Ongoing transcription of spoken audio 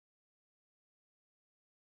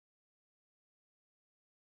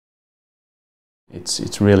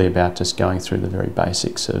It's really about just going through the very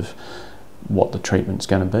basics of what the treatment's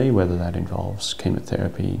going to be, whether that involves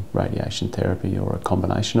chemotherapy, radiation therapy, or a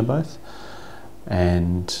combination of both.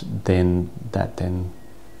 And then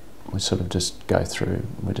we sort of just go through,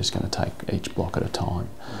 we're just going to take each block at a time.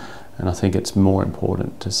 And I think it's more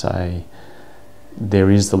important to say there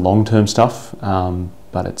is the long-term stuff,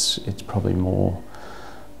 but it's probably more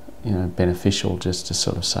beneficial just to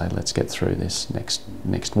sort of say, let's get through this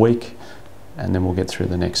next week, and then we'll get through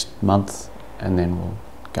the next month, and then we'll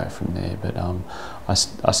go from there. But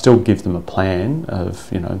I still give them a plan of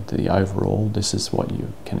the overall, this is what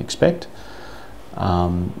you can expect.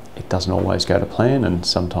 It doesn't always go to plan, and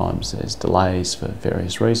sometimes there's delays for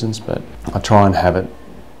various reasons, but I try and have it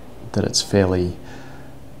that it's fairly,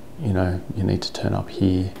 you need to turn up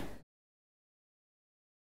here